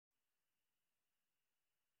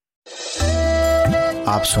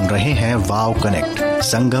आप सुन रहे हैं वाव कनेक्ट,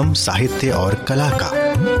 संगम साहित्य और कला का।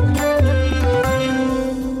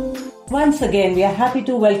 Once again, we are happy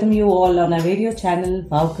to welcome you all on our radio channel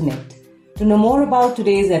Wow Connect. To know more about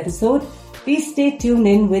today's episode, please stay tuned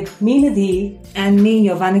in with me, Nidhi, and me,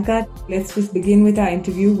 Yovanika. Let's just begin with our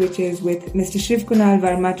interview, which is with Mr. Shiv Kunal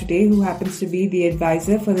Verma today, who happens to be the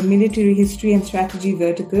advisor for the Military History and Strategy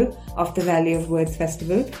vertical of the Valley of Words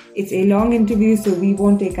Festival. It's a long interview, so we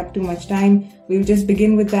won't take up too much time. We'll just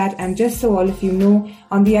begin with that. And just so all of you know,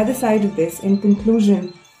 on the other side of this, in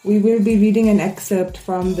conclusion, we will be reading an excerpt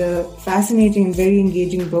from the fascinating and very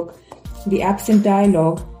engaging book, The Absent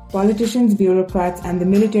Dialogue, Politicians, Bureaucrats and the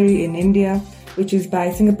Military in India, which is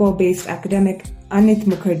by Singapore-based academic Anit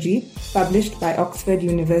Mukherjee, published by Oxford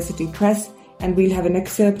University Press, and we'll have an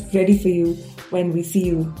excerpt ready for you when we see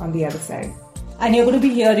you on the other side. And you're going to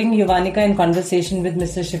be hearing Yovanika in conversation with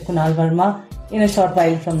Mr. Shiv Kunal Verma in a short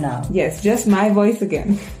while from now. Yes, just my voice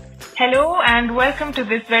again. Hello and welcome to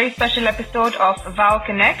this very special episode of Wow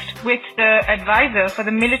Connect with the advisor for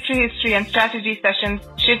the Military History and Strategy sessions,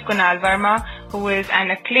 Shiv Kunal Verma, who is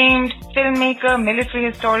an acclaimed filmmaker, military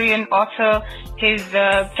historian, author. His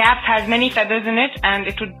cap has many feathers in it and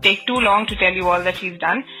it would take too long to tell you all that he's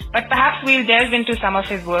done. But perhaps we'll delve into some of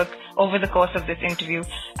his work over the course of this interview.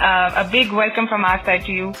 A big welcome from our side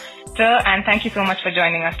to you, sir, and thank you so much for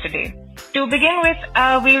joining us today. To begin with,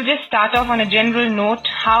 we'll just start off on a general note.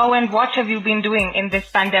 How and what have you been doing in this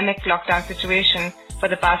pandemic lockdown situation for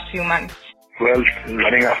the past few months? Well,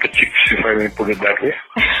 running after chicks, if I may put it that way.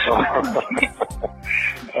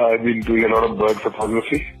 I've been doing a lot of bird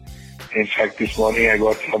photography. In fact, this morning I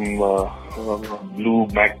got some blue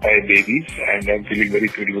magpie babies and I'm feeling very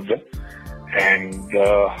pretty with them. And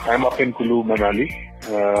I'm up in Kulu, Manali.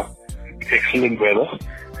 Excellent weather.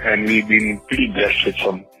 And we've been pretty blessed with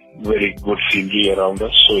some very good scenery around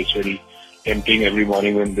us. So it's very tempting every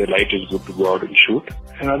morning when the light is good to go out and shoot.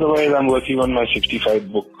 And otherwise, I'm working on my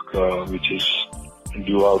 65 book, which is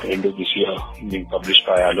due out end of this year, being published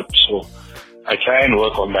by Aleph. So I try and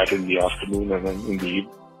work on that in the afternoon and then in the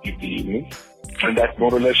evening. And that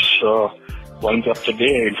more or less winds up the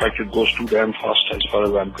day. In fact, it goes too damn fast as far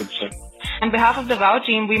as I'm concerned. On behalf of the WOW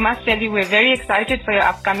team, we must tell you we're very excited for your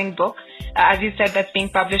upcoming book. As you said, that's being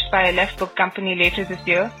published by Aleph Book Company later this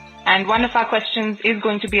year. And one of our questions is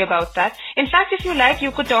going to be about that. In fact, if you like,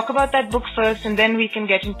 you could talk about that book first and then we can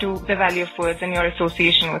get into the Valley of Words and your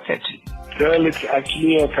association with it. Well, it's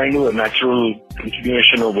actually a kind of a natural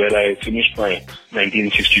continuation of where I finished my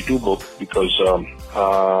 1962 book because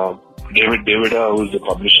David Davida, who is the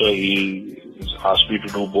publisher, he asked me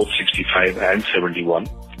to do both 65 and 71.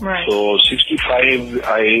 Right. So 65,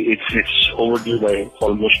 it's overdue by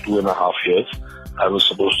almost 2.5 years. I was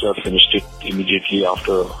supposed to have finished it immediately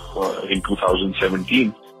after in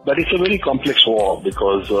 2017. But it's a very complex war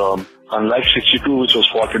because unlike 62, which was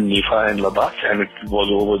fought in Nifa and Ladakh, and it was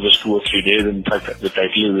over just 2 or 3 days. In fact, the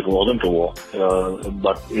title is it wasn't a war.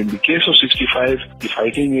 But in the case of 65, the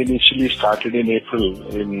fighting initially started in April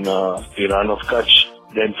in the Rann of Kutch.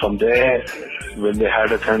 Then from there, when they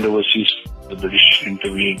had a kind of a cease, the British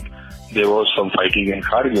intervened. There was some fighting in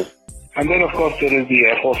Kargil. And then, of course, there is the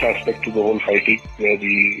Air Force aspect to the whole fighting, where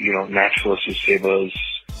the, Nats versus Sabres,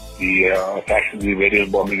 the attacks, the various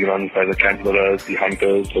bombing runs by the Canberras, the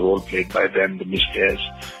Hunters, the role played by them, the missed airs.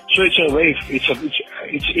 So it's a very,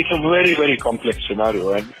 very complex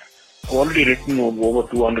scenario. And I've already written over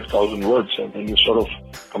 200,000 words, and when you sort of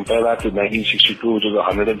compare that with 1962, which is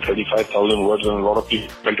 135,000 words, and a lot of people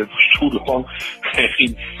felt it was too long. I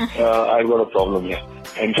think I've got a problem here.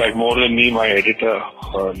 In fact, more than me, my editor,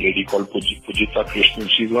 a lady called Pujita Krishnan,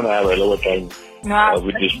 she's going to have a hell of a time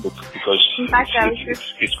with this book because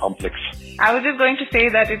it's complex. I was just going to say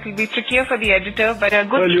that it will be trickier for the editor, but a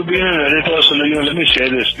good... Well, you've been an editor, so let me say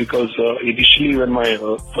this because initially when my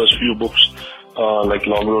first few books, like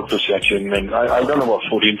Long Road to Siachen, and I've done about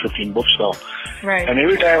 14, 15 books now. Right. And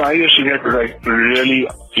every time I used to get really,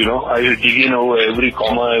 I used to dig in over every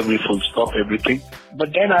comma, every full stop, everything.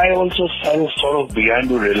 But then I also sort of began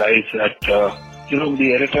to realize that,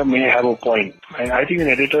 the editor may have a point. And I think an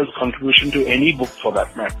editor's contribution to any book for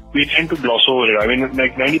that matter, we tend to gloss over it. I mean,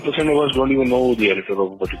 like 90% of us don't even know who the editor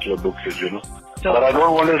of a particular book is, So, but I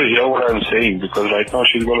don't want her to hear what I'm saying because right now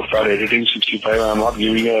she's going to start editing 65 and I'm not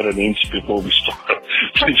giving her an inch before we start.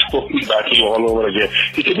 It's going to battle all over again.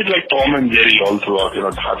 It's a bit like Tom and Jerry all throughout,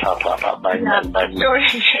 bang, bang, bang.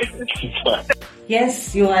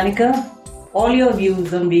 Yes, Yovanika, all your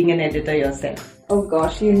views on being an editor yourself. Oh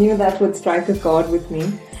gosh, you knew that would strike a chord with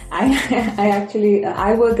me. I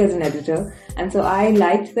work as an editor, and so I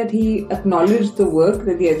liked that he acknowledged the work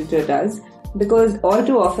that the editor does, because all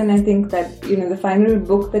too often I think that, the final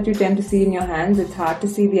book that you tend to see in your hands, it's hard to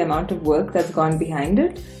see the amount of work that's gone behind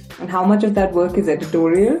it and how much of that work is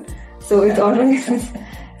editorial. So it's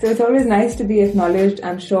always nice to be acknowledged.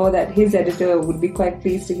 I'm sure that his editor would be quite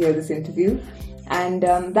pleased to hear this interview. And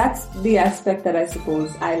that's the aspect that I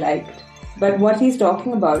suppose I liked. But what he's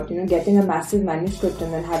talking about, getting a massive manuscript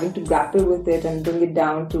and then having to grapple with it and bring it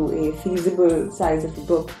down to a feasible size of a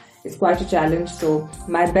book is quite a challenge. So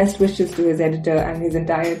my best wishes to his editor and his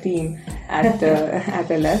entire team at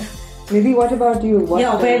LF. Nidhi, what about you?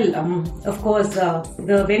 Of course,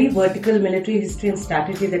 the very vertical military history and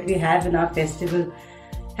strategy that we have in our festival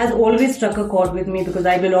has always struck a chord with me because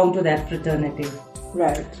I belong to that fraternity.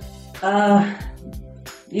 Right. But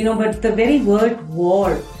the very word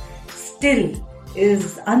war still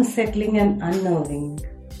is unsettling and unnerving.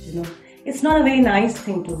 It's not a very nice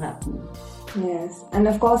thing to happen. Yes, and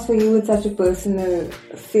of course for you it's such a personal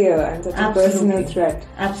fear and such a personal threat.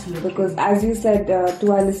 Absolutely. Because as you said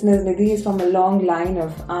to our listeners, Nidhi is from a long line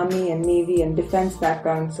of army and navy and defense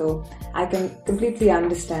background, so I can completely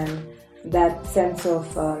understand that sense of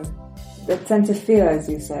fear, as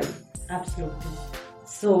you said. Absolutely.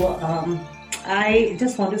 So I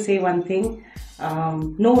just want to say one thing.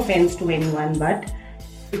 No offense to anyone, but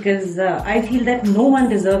because I feel that no one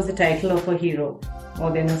deserves the title of a hero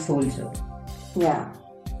more than a soldier. Yeah.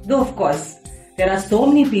 Though of course there are so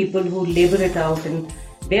many people who labor it out and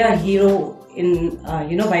they are hero in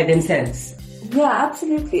by themselves. Yeah,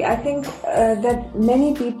 absolutely. I think that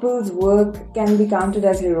many people's work can be counted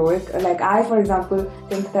as heroic. Like I, for example,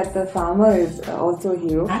 think that the farmer is also a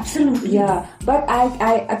hero. Absolutely. Yeah, but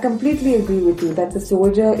I completely agree with you that the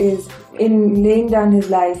soldier is in laying down his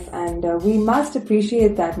life, and we must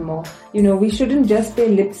appreciate that more. We shouldn't just pay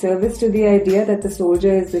lip service to the idea that the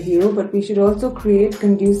soldier is the hero, but we should also create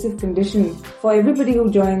conducive conditions for everybody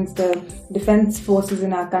who joins the defense forces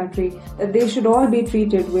in our country, that they should all be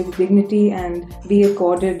treated with dignity and be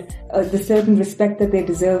accorded the certain respect that they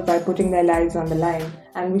deserve by putting their lives on the line.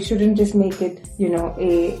 And we shouldn't just make it,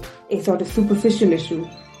 a sort of superficial issue.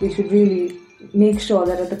 We should really make sure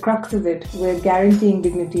that at the crux of it, we're guaranteeing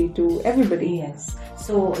dignity to everybody. Yes.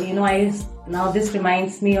 So, now this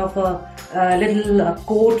reminds me of a little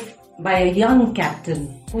quote by a young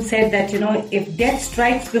captain who said that, if death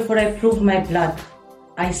strikes before I prove my blood,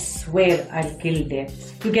 I swear I'll kill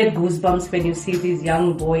death. You get goosebumps when you see these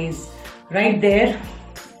young boys right there.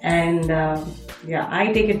 And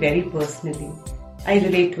I take it very personally. I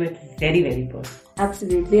relate to it very, very personally.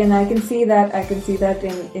 Absolutely, and I can see that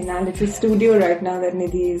in our little studio right now that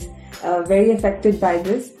Nidhi is very affected by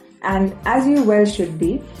this, and as you well should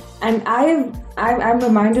be. And I'm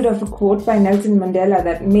reminded of a quote by Nelson Mandela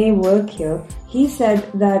that may work here. He said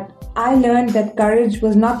that I learned that courage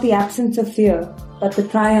was not the absence of fear, but the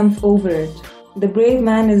triumph over it. The brave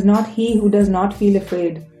man is not he who does not feel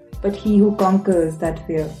afraid, but he who conquers that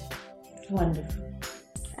fear. Wonderful.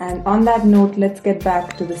 And on that note, let's get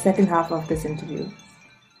back to the second half of this interview.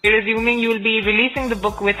 We're assuming you'll be releasing the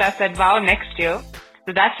book with us at VOW next year.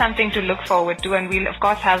 So that's something to look forward to, and we'll of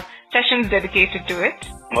course have sessions dedicated to it.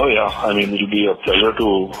 Oh yeah, it'll be a pleasure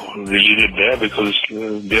to release it there because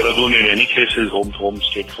Dehradun in any case is home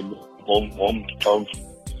state for hometown.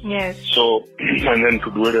 Yes. So, and then to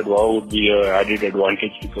do it at VOW would be an added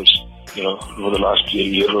advantage because, over the last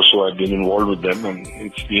year or so I've been involved with them, and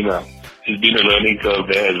it's been a learning curve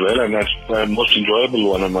there as well, and that's the most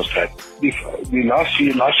enjoyable one I must add. The last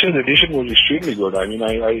year's edition was extremely good. And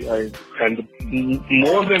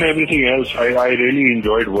more than everything else, I really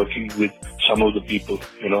enjoyed working with some of the people,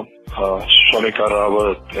 Sonika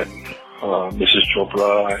Rawat and Mrs.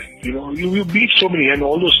 Chopra. You meet so many, and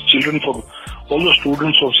all those students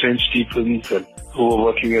of St. Stephen's and who were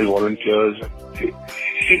working as volunteers.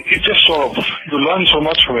 It just sort of, you learn so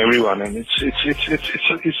much from everyone, and it's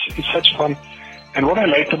such fun. And what I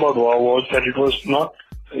liked about VOW was that it was not,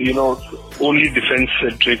 only defense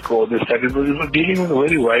centric or this, that. It was dealing with a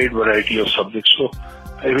very wide variety of subjects. So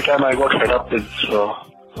every time I got fed up with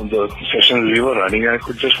the sessions we were running, I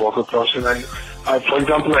could just walk across and for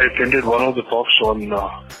example, I attended one of the talks on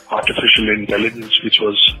artificial intelligence, which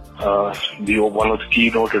was one of the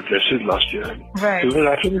keynote addresses last year. Right. It was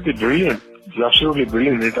absolutely brilliant.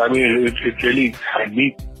 It really had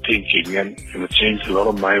me thinking and changed a lot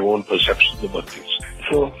of my own perceptions about things.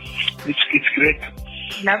 So it's great.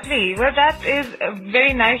 Lovely. Well, that is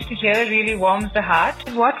very nice to hear. Really warms the heart.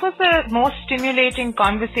 What was the most stimulating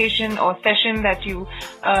conversation or session that you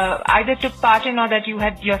either took part in or that you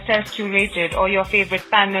had yourself curated, or your favorite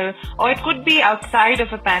panel, or it could be outside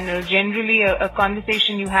of a panel, generally a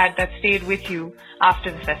conversation you had that stayed with you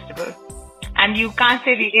after the festival? And you can't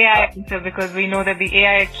say the AI answer because we know that the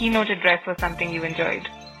AI keynote address was something you enjoyed.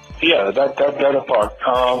 Yeah, that apart.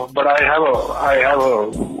 But I have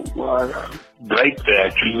a gripe there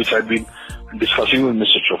actually, which I've been discussing with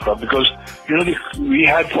Mr. Chopra, because we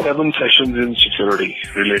had 7 sessions in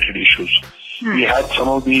security-related issues. We had some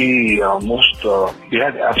of the we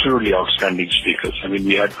had absolutely outstanding speakers. I mean,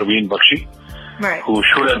 we had Praveen Bakshi, right, who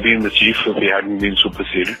should have been the chief if he hadn't been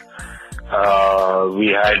superseded. We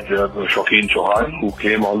had Shaukin Chauhan, who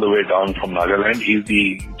came all the way down from Nagaland. He's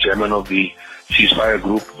the chairman of the ceasefire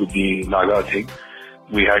group with the Naga thing.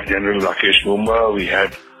 We had General Rakesh Mumba. We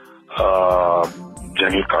had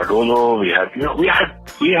General Cardozo. We had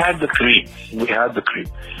the cream. We had the cream.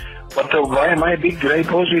 But my big gripe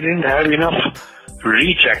was we didn't have enough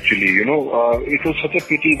reach actually. It was such a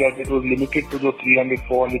pity that it was limited to the 300,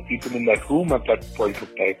 400 people in that room at that point of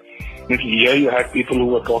time. Here you had people who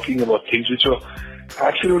were talking about things which were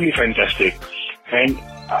absolutely fantastic. And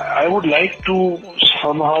I would like to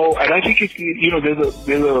somehow, and I think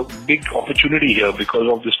there's a big opportunity here because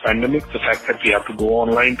of this pandemic, the fact that we have to go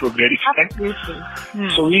online to a great extent. Absolutely.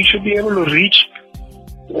 So we should be able to reach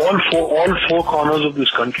all four corners of this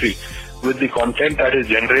country with the content that is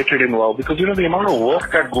generated in WOW, because the amount of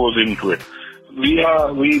work that goes into it. We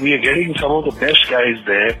are getting some of the best guys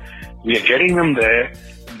there. We are getting them there.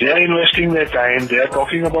 They are investing their time. They are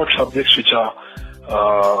talking about subjects which are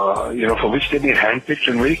for which they've been handpicked,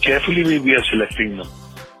 and very carefully we are selecting them.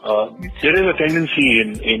 There is a tendency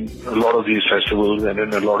in a lot of these festivals and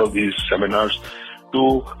in a lot of these seminars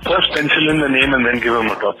to first pencil in the name and then give them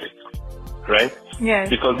a topic, right? Yes.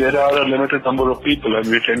 Because there are a limited number of people, and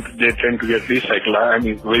they tend to get recycled. I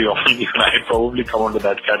mean, very often I probably come under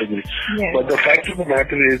that category. Yes. But the fact of the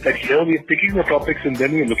matter is that here we're picking the topics and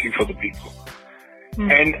then we're looking for the people.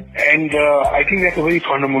 And I think that's a very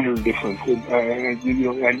fundamental difference.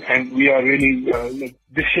 And we are really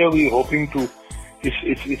this year we're hoping to.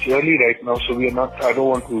 It's early right now, so we are not. I don't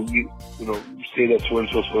want to say that so and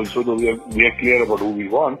so. Though we are clear about who we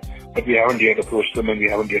want, but we haven't yet approached them and we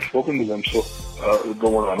haven't yet spoken to them. So we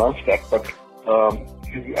don't want to announce that. But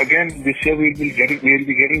again, this year we'll be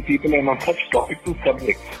getting people and on such topical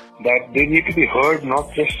subjects that they need to be heard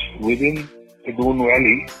not just within the Doon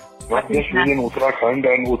Valley. Not just within Uttarakhand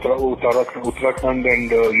and Uttarakhand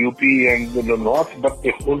and UP and the north, but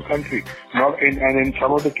the whole country. And in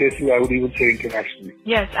some of the cases, I would even say internationally.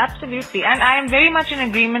 Yes, absolutely. And I am very much in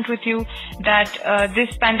agreement with you that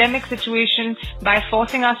this pandemic situation, by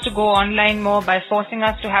forcing us to go online more, by forcing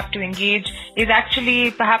us to have to engage, is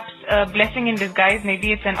actually perhaps a blessing in disguise.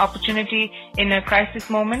 Maybe it's an opportunity in a crisis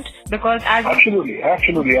moment, because as absolutely.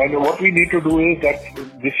 And what we need to do is that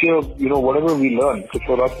this year, whatever we learn, so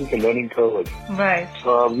for us it's a learning curve. Right.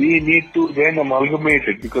 We need to then amalgamate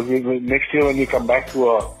it, because next year when we come back to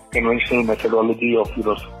our conventional methodology of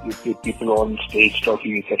people on stage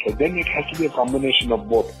talking, etc., then it has to be a combination of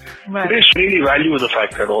both. Right. They really value the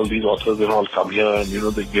fact that all these authors and all come here and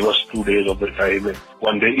they give us 2 days of their time and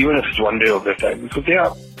 1 day, even if it's 1 day of their time, because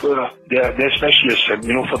they're specialists,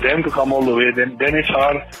 and for them to come all the way, then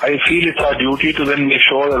I feel it's our duty to then make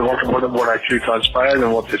sure that what actually transpires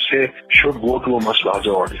and what they say should go to a much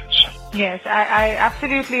larger audience. Yes, I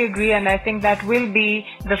absolutely agree, and I think that will be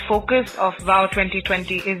the focus of WOW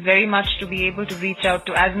 2020, is very much to be able to reach out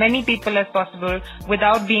to as many people as possible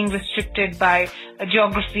without being restricted by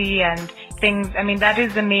geography and things. I mean, that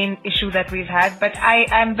is the main issue that we've had, but I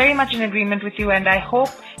am very much in agreement with you, and I hope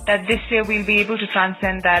that this year we'll be able to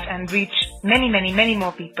transcend that and reach many, many, many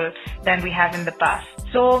more people than we have in the past.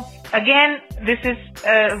 So again, this is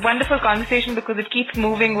a wonderful conversation because it keeps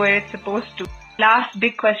moving where it's supposed to. Last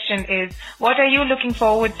big question is, what are you looking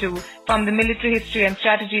forward to from the Military History and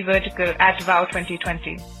Strategy vertical at WOW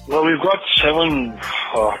 2020? Well, we've got 7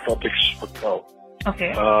 topics for WOW.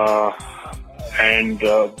 Okay. And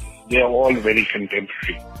they are all very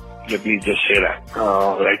contemporary. Let me just say that.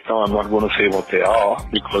 Right now I'm not going to say what they are,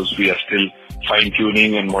 because we are still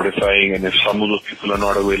fine-tuning and modifying, and if some of those people are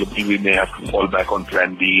not available, we may have to fall back on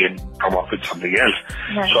plan B and come up with something else.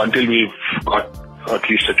 Right. So until we've got at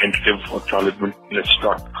least a tentative acknowledgement,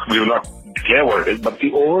 we will not declare what it is, but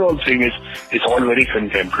the overall thing is, it's all very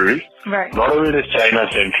contemporary. Right. A lot of it is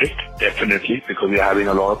China-centric, definitely, because we're having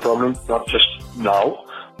a lot of problems, not just now,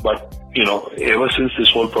 but ever since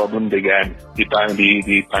this whole problem began, the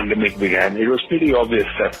pandemic began, it was pretty obvious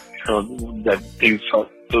that, that things are,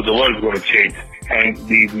 so the world is going to change. And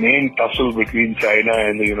the main tussle between China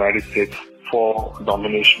and the United States for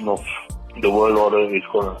domination of the world order is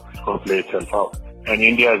going to play itself out. And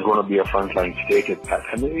India is going to be a frontline state at that.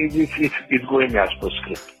 And it's going as per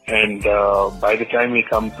script. And by the time we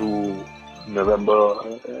come to November,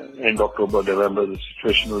 end October, November, the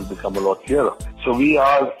situation will become a lot clearer. So we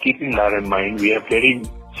are keeping that in mind. We are getting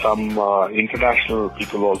some international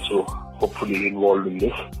people also hopefully involved in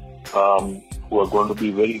this, who are going to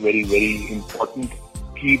be very, very, very important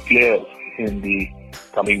key players in the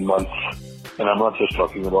coming months. And I'm not just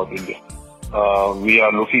talking about India. We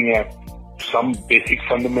are looking at some basic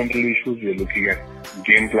fundamental issues. We are looking at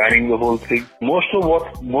game planning the whole thing. Most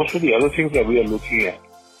of the other things that we are looking at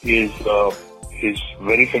is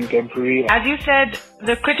very contemporary. As you said,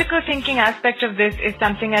 the critical thinking aspect of this is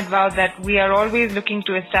something at VOW that we are always looking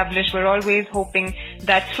to establish. We're always hoping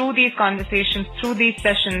that through these conversations, through these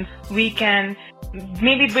sessions, we can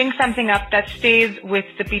maybe bring something up that stays with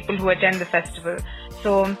the people who attend the festival.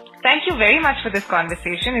 So thank you very much for this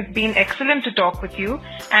conversation. It's been excellent to talk with you.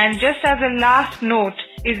 And just as a last note,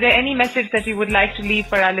 is there any message that you would like to leave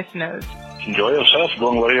for our listeners? Enjoy yourself.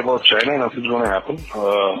 Don't worry about China. Nothing's going to happen.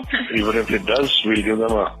 Even if it does, we'll give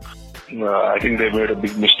them I think they made a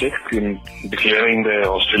big mistake in declaring their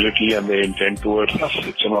hostility and their intent towards us.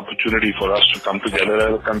 It's an opportunity for us to come together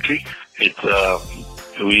as a country.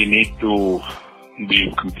 We need to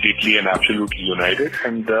be completely and absolutely united.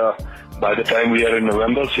 And by the time we are in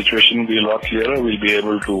November, the situation will be a lot clearer. We'll be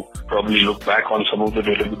able to probably look back on some of the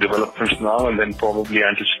developments now and then probably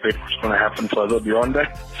anticipate what's going to happen further beyond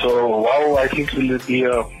that. So WOW, I think, will be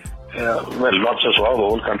well, not just WOW, the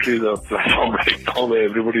whole country is a platform right now where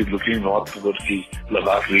everybody is looking north towards the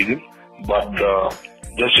Ladakh region. But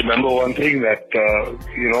just remember one thing, that,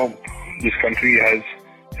 this country has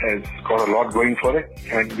got a lot going for it,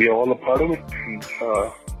 and we are all a part of it. And,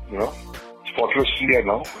 spotless India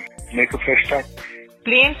now. Make a fresh start.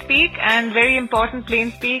 Plain speak, and very important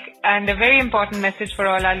plain speak, and a very important message for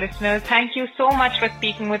all our listeners. Thank you so much for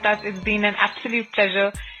speaking with us. It's been an absolute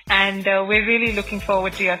pleasure, and we're really looking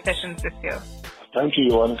forward to your sessions this year. Thank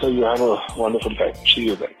you, Yohanika. You have a wonderful time. See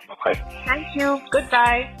you then. Bye. Thank you.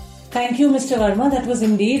 Goodbye. Thank you, Mr. Verma. That was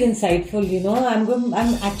indeed insightful.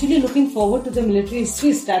 I'm actually looking forward to the military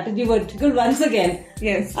history strategy vertical once again.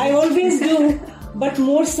 Yes. I always do, but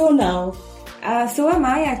more so now. So am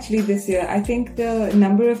I actually this year. I think the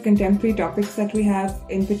number of contemporary topics that we have,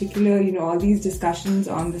 in particular, all these discussions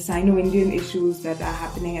on the Sino-Indian issues that are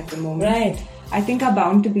happening at the moment, right, I think are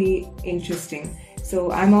bound to be interesting.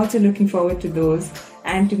 So I'm also looking forward to those,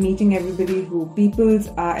 and to meeting everybody who peoples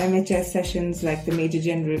our MHS sessions, like the Major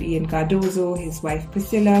General Ian Cardozo, his wife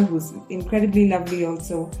Priscilla, who's incredibly lovely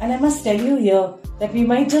also. And I must tell you here that we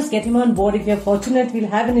might just get him on board. If you're fortunate, we'll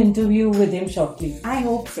have an interview with him shortly. I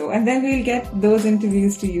hope so. And then we'll get those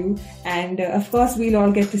interviews to you. And of course, we'll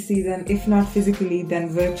all get to see them, if not physically, then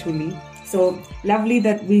virtually. So lovely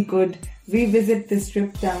that we could revisit this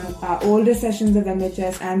trip down our older sessions of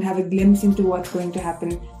MHS and have a glimpse into what's going to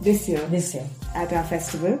happen this year at our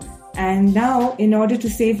festival. And now, in order to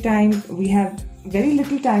save time, we have very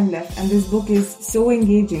little time left, and this book is so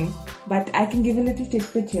engaging. But I can give a little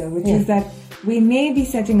tidbit here, which is that we may be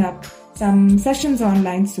setting up some sessions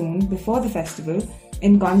online soon before the festival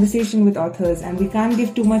in conversation with authors, and we can't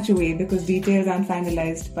give too much away because details aren't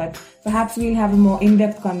finalized, but perhaps we'll have a more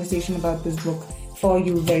in-depth conversation about this book for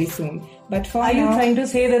you very soon. But for Are now, you trying to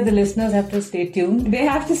say that the listeners have to stay tuned? they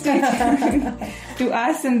have to stay tuned to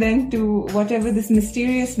us and then to whatever this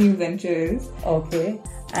mysterious new venture is. Okay.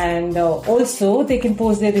 And also they can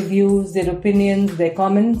post their reviews, their opinions, their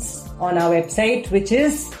comments on our website, which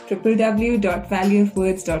is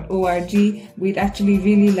www.valueofwords.org. We'd actually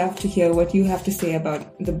really love to hear what you have to say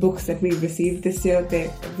about the books that we've received this year.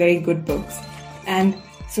 They're very good books. And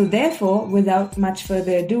so therefore, without much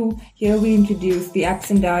further ado, here we introduce The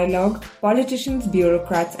Absent Dialogue, Politicians,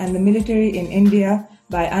 Bureaucrats and the Military in India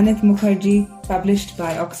by Anit Mukherjee, published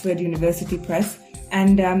by Oxford University Press.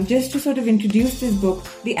 And just to sort of introduce this book,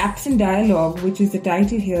 The Absent Dialogue, which is the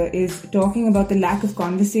title here, is talking about the lack of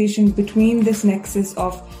conversation between this nexus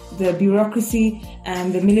of the bureaucracy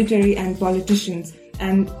and the military and politicians,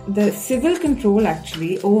 and the civil control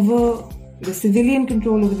actually over the civilian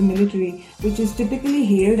control over the military, which is typically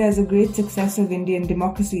hailed as a great success of Indian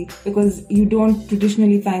democracy, because you don't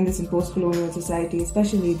traditionally find this in post-colonial society,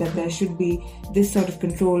 especially that there should be this sort of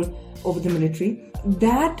control over the military.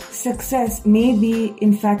 That success may be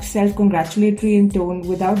in fact self-congratulatory in tone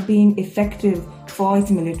without being effective for its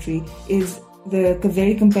military, is the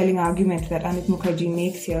very compelling argument that Anit Mukherjee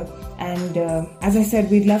makes here. And as I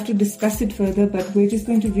said, we'd love to discuss it further, but we're just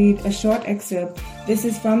going to read a short excerpt. This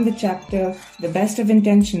is from the chapter, The Best of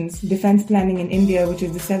Intentions, Defense Planning in India, which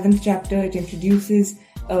is the 7th chapter. It introduces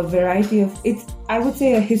a variety of, I would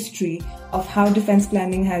say, a history of how defense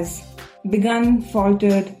planning has begun,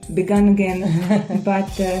 faltered, begun again. But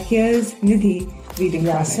here's Nidhi reading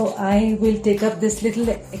from it. So I will take up this little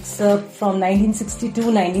excerpt from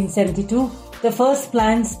 1962-1972. The first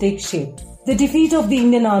plans take shape. The defeat of the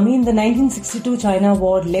Indian Army in the 1962 China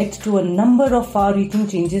War led to a number of far-reaching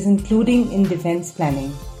changes, including in defense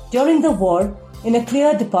planning. During the war, in a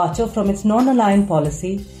clear departure from its non-aligned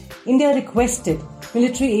policy, India requested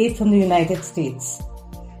military aid from the United States.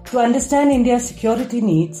 To understand India's security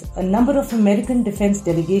needs, a number of American defense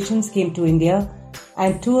delegations came to India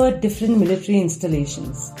and toured different military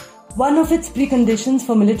installations. One of its preconditions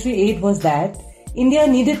for military aid was that India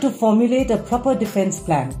needed to formulate a proper defense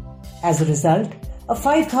plan. As a result, a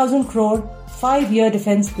 5,000 crore 5-year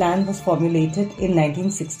defense plan was formulated in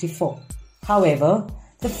 1964. However,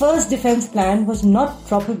 the first defense plan was not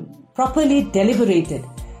properly deliberated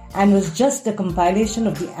and was just a compilation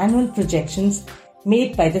of the annual projections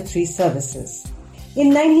made by the three services. In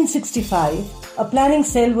 1965, a planning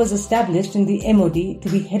cell was established in the MOD to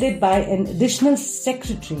be headed by an additional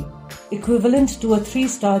secretary equivalent to a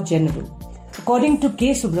 3-star general. According to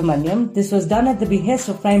K. Subramaniam, this was done at the behest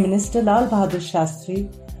of Prime Minister Lal Bahadur Shastri,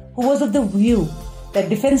 who was of the view that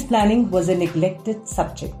defense planning was a neglected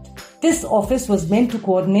subject. This office was meant to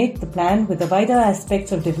coordinate the plan with the wider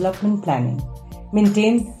aspects of development planning,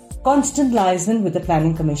 maintain constant liaison with the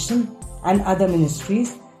Planning Commission and other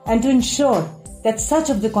ministries, and to ensure that such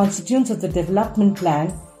of the constituents of the development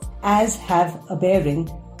plan as have a bearing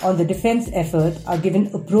on the defense effort are given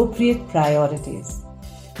appropriate priorities.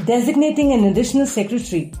 Designating an additional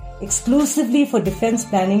secretary exclusively for defense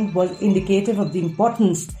planning was indicative of the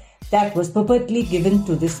importance that was purportedly given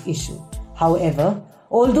to this issue. However,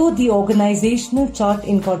 although the organizational chart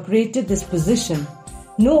incorporated this position,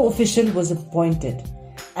 no official was appointed,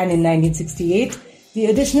 and in 1968, the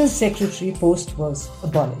additional secretary post was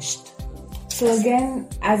abolished. So again,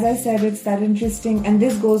 as I said, it's that interesting, and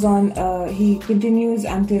this goes on, he continues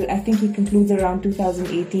until, I think he concludes around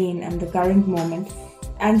 2018 and the current moment.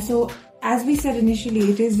 And so, as we said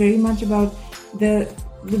initially, it is very much about the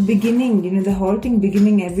beginning, the halting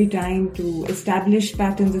beginning every time to establish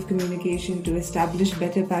patterns of communication, to establish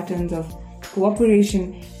better patterns of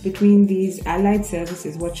cooperation between these allied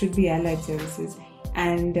services, what should be allied services.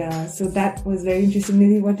 And so that was very interesting.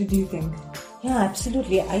 Nidhi, what did you think? Yeah,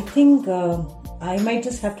 absolutely. I think I might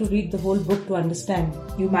just have to read the whole book to understand.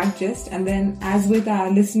 You might just. And then, as with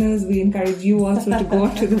our listeners, we encourage you also to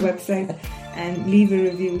go to the website and leave a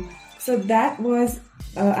review. So that was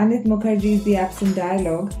Anit Mukherjee's The Absent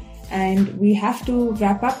Dialogue. And we have to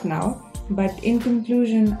wrap up now. But in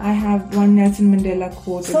conclusion, I have one Nelson Mandela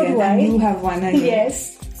quote again. And you have one, I know.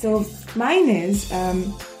 Yes. So mine is,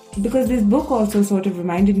 because this book also sort of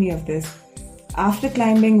reminded me of this. After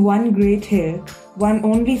climbing one great hill, one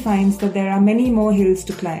only finds that there are many more hills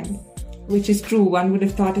to climb. Which is true. One would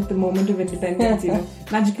have thought at the moment of independence,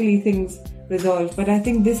 magically things resolved. But I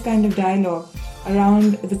think this kind of dialogue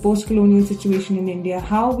around the post-colonial situation in India,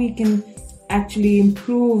 how we can actually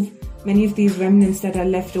improve many of these remnants that are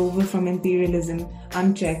left over from imperialism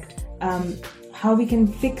unchecked, how we can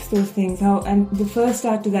fix those things, and the first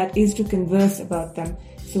start to that is to converse about them.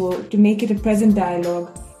 So to make it a present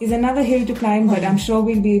dialogue is another hill to climb, but I'm sure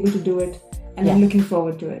we'll be able to do it, and I'm looking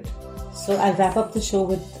forward to it. So I'll wrap up the show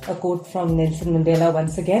with a quote from Nelson Mandela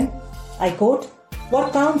once again. I quote,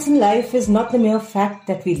 "What counts in life is not the mere fact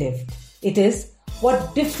that we lived. It is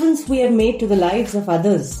what difference we have made to the lives of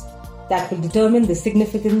others that will determine the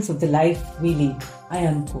significance of the life we lead." I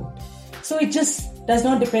unquote. So it just does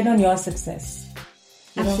not depend on your success.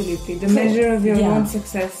 Absolutely. The measure of your own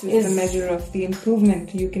success is the measure of the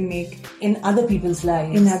improvement you can make in other people's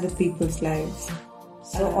lives.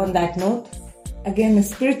 So on that note, again, a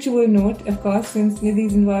spiritual note, of course, since Nidhi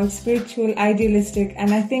is involved, spiritual, idealistic,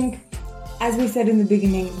 and I think, as we said in the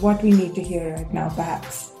beginning, what we need to hear right now,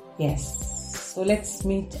 perhaps. Yes. So let's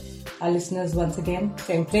meet our listeners once again.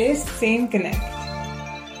 Same place, same connect.